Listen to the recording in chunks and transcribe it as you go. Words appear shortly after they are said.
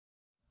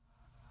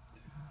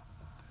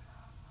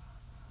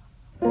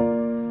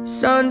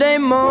Sunday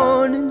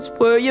mornings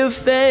were your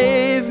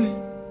favorite.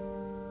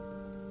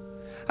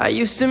 I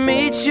used to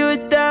meet you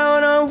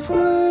down on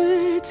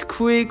Woods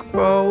Creek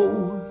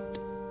Road.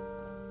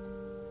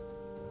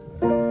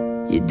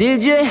 You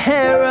did your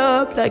hair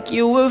up like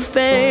you were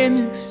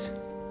famous,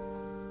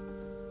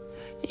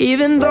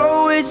 even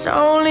though it's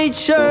only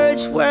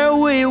church where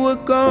we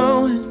were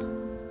going.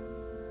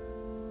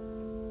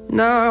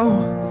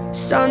 Now,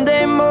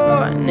 Sunday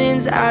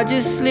mornings I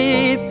just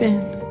sleep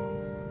in.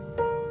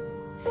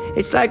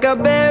 It's like I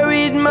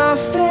buried my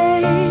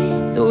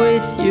faith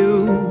with you.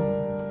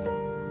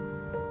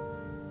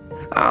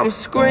 I'm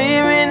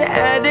screaming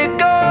at a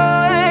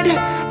God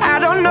I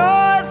don't know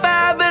if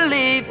I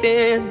believe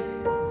in,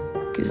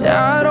 'cause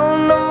I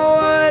don't know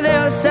what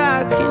else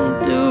I can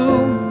do.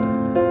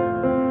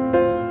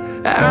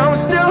 I'm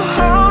still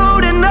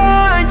holding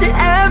on to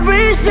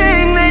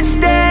everything that's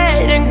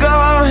dead and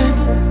gone.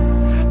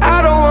 I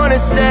don't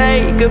wanna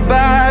say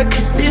goodbye,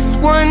 'cause this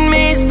one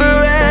means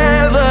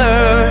forever.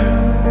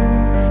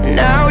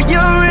 Now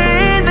you're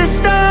in the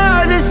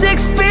stars and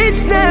 6 feet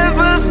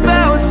never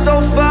felt so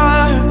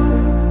far.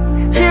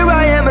 Here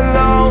I am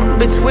alone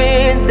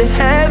between the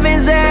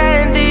heavens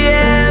and the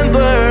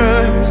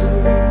embers.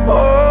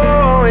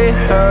 Oh, it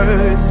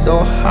hurts so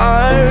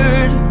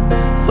hard.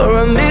 For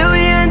a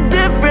million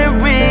different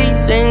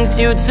reasons,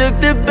 you took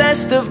the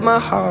best of my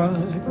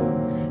heart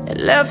and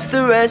left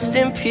the rest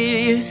in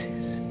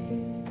pieces.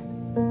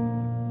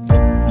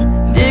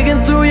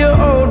 Digging through your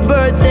old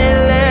birthday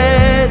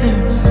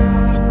letters,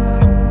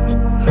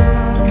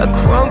 a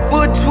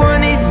crumpled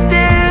 20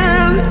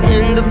 still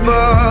in the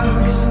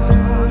box.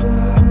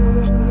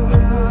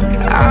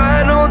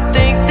 I don't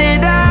think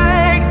that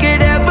I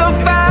could ever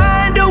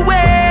find a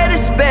way to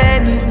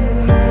spend it,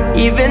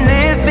 even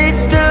if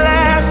it's the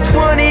last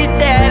 20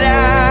 that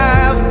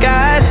I've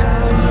got.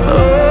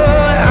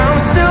 Oh, I'm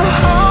still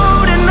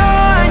holding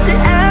on to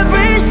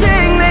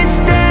everything that's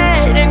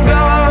dead and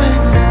gone.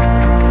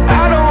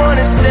 I don't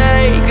wanna say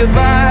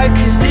goodbye,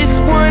 'cause this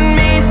one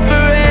means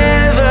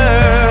forever.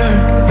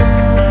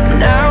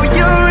 Now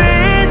you're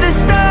in the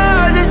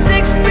stars and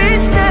 6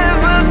 feet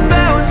never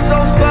felt so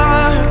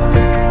far.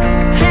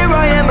 Here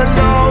I am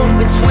alone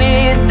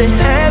between the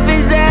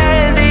heavens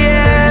and the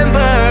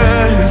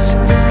embers.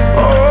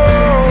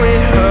 Oh,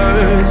 it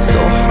hurts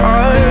so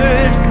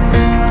hard.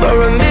 For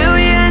a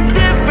million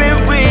different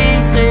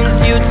reasons,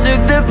 you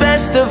took the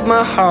best of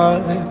my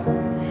heart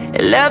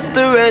and left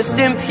the rest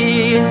in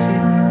pieces.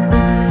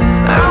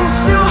 I'm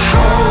still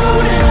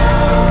holding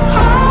on.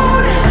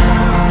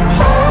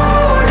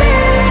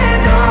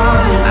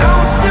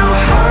 I'm still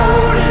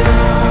holding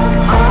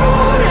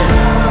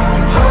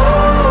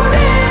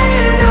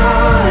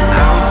on.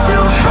 I'm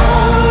still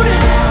holding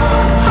on.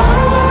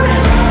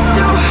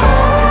 Still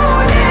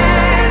holding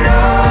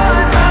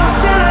on. I'm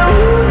still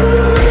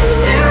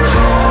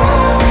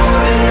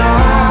holding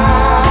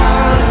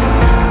on.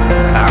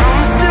 I'm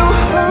still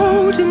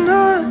holding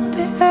on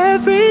to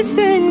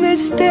everything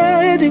that's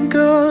dead and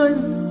gone.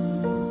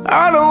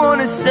 I don't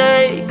wanna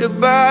say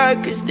goodbye,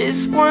 'cause this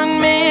one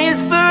means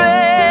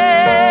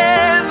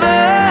forever.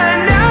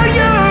 Now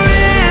you're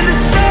in the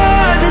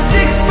stars and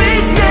 6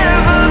 feet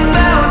never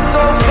felt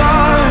so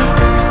far.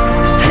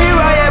 Here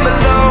I am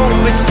alone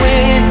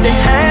between the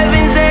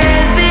heavens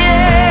and the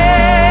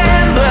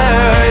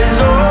embers.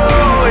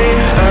 Oh, it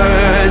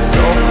hurts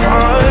so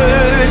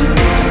hard.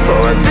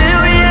 For a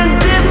billion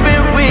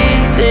different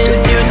reasons,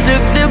 you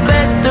took the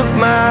best of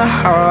my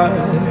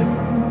heart,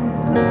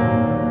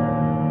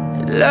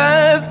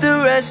 left the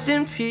rest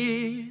in peace.